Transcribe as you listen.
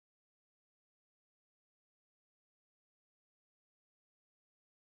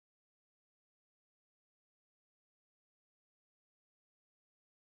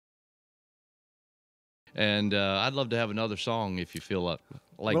And I'd love to have another song if you feel like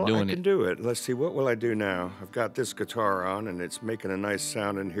Well, I doing can it. do it. Let's see, what will I do now? I've got this guitar on, and it's making a nice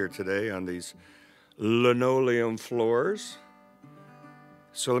sound in here today on these linoleum floors.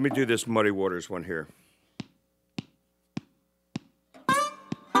 So let me do this Muddy Waters one here.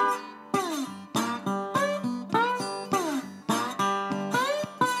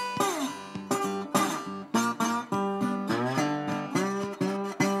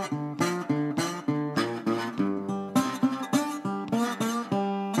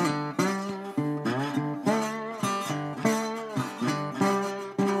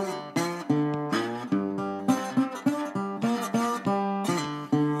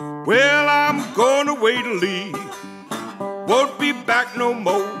 Well, I'm going away to leave. Won't be back no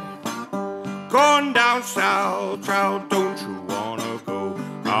more. Going down south, child, don't you wanna go?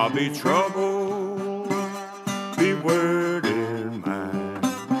 I'll be trouble, be word in mind.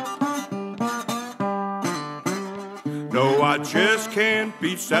 No, I just can't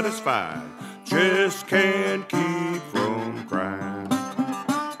be satisfied. Just can't keep from crying.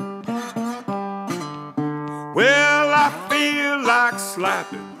 Well, I feel like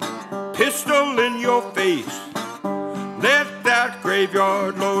slapping pistol in your face. Let that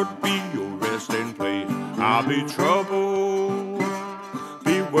graveyard, Lord, be your resting place. I'll be trouble,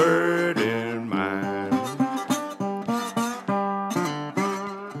 be word in mind.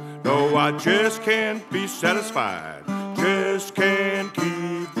 No, I just can't be satisfied. Just can't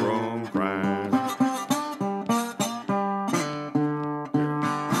keep from crying.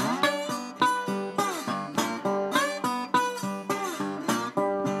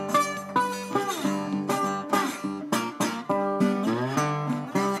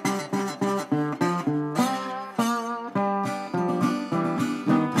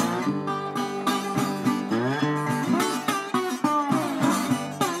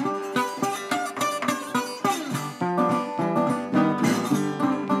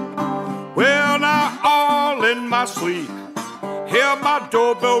 Well, now all in my sleep, hear my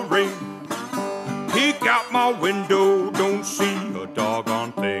doorbell ring. Peek out my window, don't see a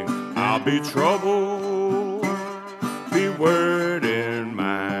doggone thing. I'll be trouble, be word in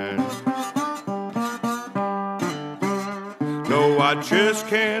mind. No, I just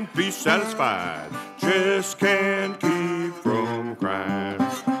can't be satisfied. Just can't keep from crying.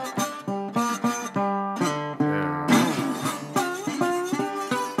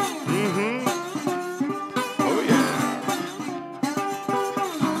 Oh, yeah.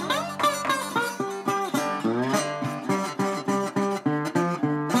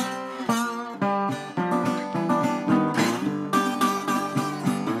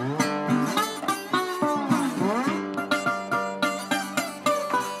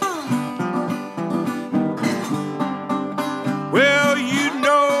 Well, you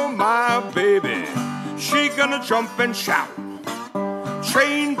know my baby, she gonna jump and shout.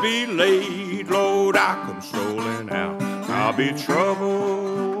 Train be late, Lord, I come strolling out. I'll be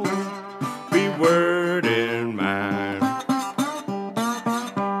trouble, be word in mind.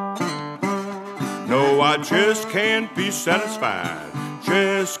 No, I just can't be satisfied.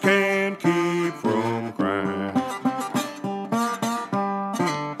 Just can't keep from crying.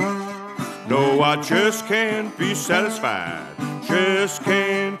 No, I just can't be satisfied. Just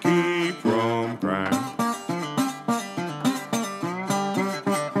can't keep from crying.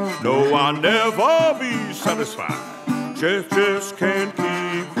 No, I'll never be satisfied. Just can't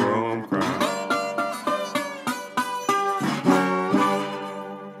keep from crying.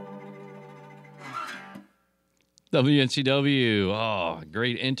 WNCW. Oh,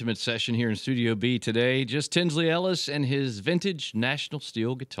 great intimate session here in Studio B today. Just Tinsley Ellis and his vintage National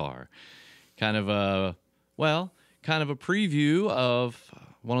Steel guitar. Kind of a preview of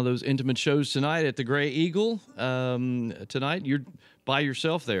one of those intimate shows tonight at the Gray Eagle. Tonight, you're by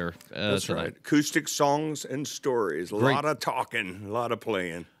yourself there. That's tonight. right. Acoustic songs and stories. A Great. lot of talking, a lot of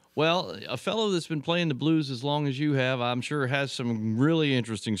playing. Well, a fellow that's been playing the blues as long as you have, I'm sure has some really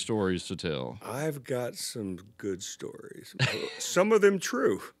interesting stories to tell. I've got some good stories. Some of them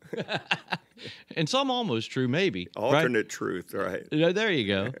true. And some almost true, maybe. Alternate truth, right? Yeah, there you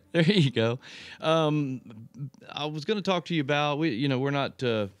go. There you go. I was going to talk to you about, we're not,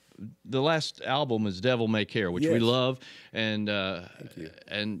 the last album is Devil May Care, which we Yes. love. And Thank you.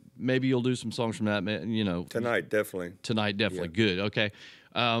 and maybe you'll do some songs from that, Tonight, definitely. Tonight, definitely. Good. Okay.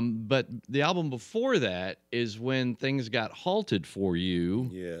 But the album before that is when things got halted for you.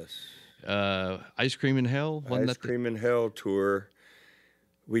 Yes. Ice Cream in Hell? Wasn't Ice that the- Cream in Hell tour.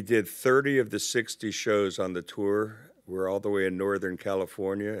 We did 30 of the 60 shows on the tour. We're all the way in Northern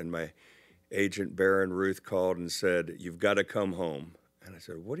California, and my agent, Baron Ruth, called and said, "You've got to come home." And I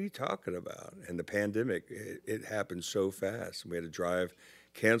said, what are you talking about? And the pandemic, it happened so fast. We had to drive,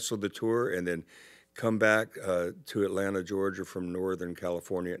 cancel the tour, and then come back to Atlanta, Georgia from Northern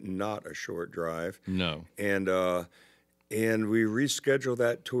California. Not a short drive. No. And we rescheduled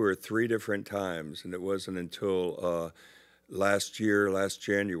that tour 3 different times. And it wasn't until last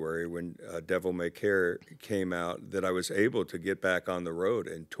January, when Devil May Care came out, that I was able to get back on the road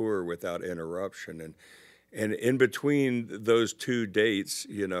and tour without interruption. And in between those 2 dates,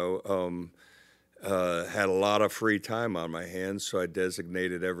 you know, had a lot of free time on my hands, so I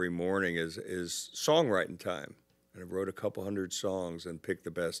designated every morning as songwriting time. And I wrote a couple hundred songs and picked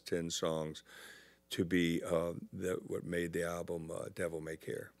the best 10 songs to be what made the album Devil May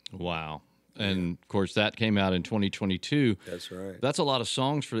Care. Wow. And, of course, that came out in 2022. That's right. That's a lot of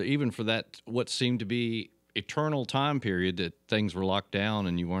songs even for that, what seemed to be eternal time period that things were locked down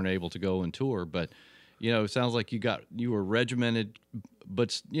and you weren't able to go and tour. But, you know, it sounds like you were regimented,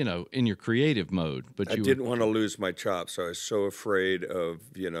 but, you know, in your creative mode. But I didn't want to lose my chops. I was so afraid of,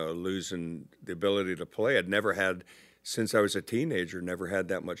 you know, losing the ability to play. I'd never had, since I was a teenager, never had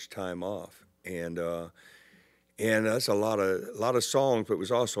that much time off. And that's a lot of songs, but it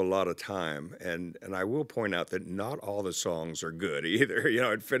was also a lot of time. And I will point out that not all the songs are good either. You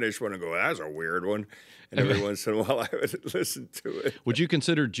know, I'd finish one and go, that's a weird one. And every once in a while I would listen to it. Would you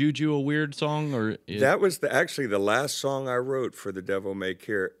consider Juju a weird song? Or that was actually the last song I wrote for the Devil May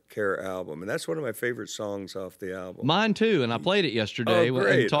Care album. And that's one of my favorite songs off the album. Mine too, and I played it yesterday. Oh,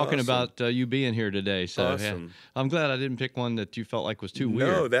 great. And talking Awesome. about you being here today. So Awesome. Yeah. I'm glad I didn't pick one that you felt like was too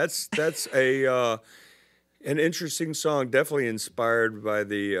weird. No, that's an interesting song, definitely inspired by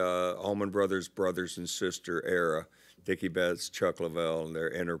the Allman Brothers, Brothers and Sister era. Dickie Betts, Chuck Leavell, and their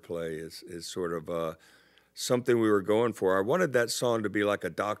interplay is sort of something we were going for. I wanted that song to be like a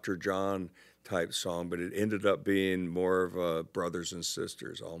Dr. John type song, but it ended up being more of a Brothers and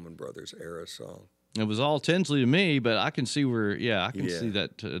Sisters, Allman Brothers era song. It was all Tinsley to me, but I can see see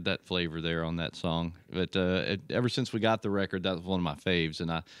that flavor there on that song. But ever since we got the record, that was one of my faves,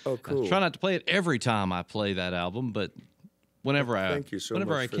 and I try not to play it every time I play that album, but whenever Thank you so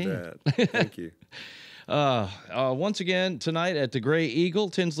whenever much I for can. that. Thank you. Once again, tonight at the Gray Eagle,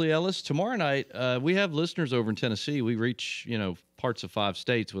 Tinsley Ellis. Tomorrow night, we have listeners over in Tennessee. We reach, you know, parts of 5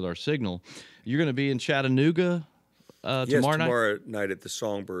 states with our signal. You're going to be in Chattanooga tomorrow night at the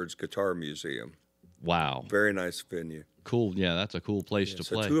Songbirds Guitar Museum. Wow. Very nice venue. Cool. Yeah, that's a cool place to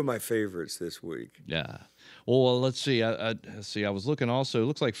play. 2 of my favorites this week. Yeah. Well, let's see. I was looking also. It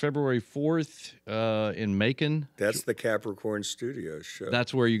looks like February 4th in Macon. That's the Capricorn Studios show.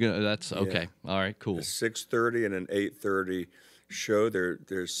 That's where you're going to. That's okay. All right, cool. A 6:30 and an 8:30 show.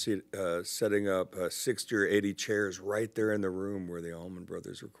 They're setting up 60 or 80 chairs right there in the room where the Allman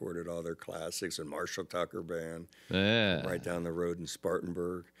Brothers recorded all their classics, and Marshall Tucker Band. Yeah. Right down the road in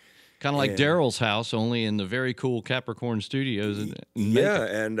Spartanburg. Kind of like Daryl's house, only in the very cool Capricorn Studios. And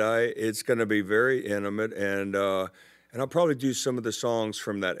it's going to be very intimate, and I'll probably do some of the songs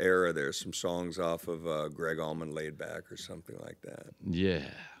from that era. There's some songs off of Greg Allman Laid Back or something like that. Yeah.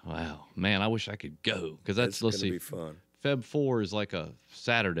 Wow. Man, I wish I could go, because that's going to be fun. Feb 4 is like a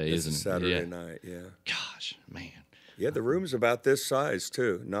Saturday, isn't it? Saturday night, yeah. Gosh, man. Yeah, the room's about this size,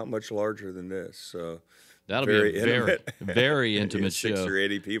 too. Not much larger than this, so... That'll be a very intimate show. 6 or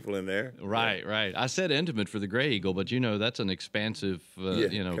 80 people in there. Right, right. I said intimate for the Gray Eagle, but, you know, that's an expansive, floor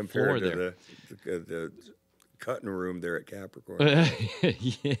there. The cutting room there at Capricorn.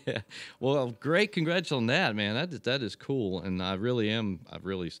 Yeah. Well, great. Congrats on that, man. That is cool. And I'm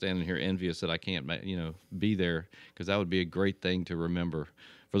really standing here envious that I can't, be there, because that would be a great thing to remember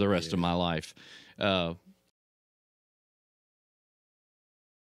for the rest of my life.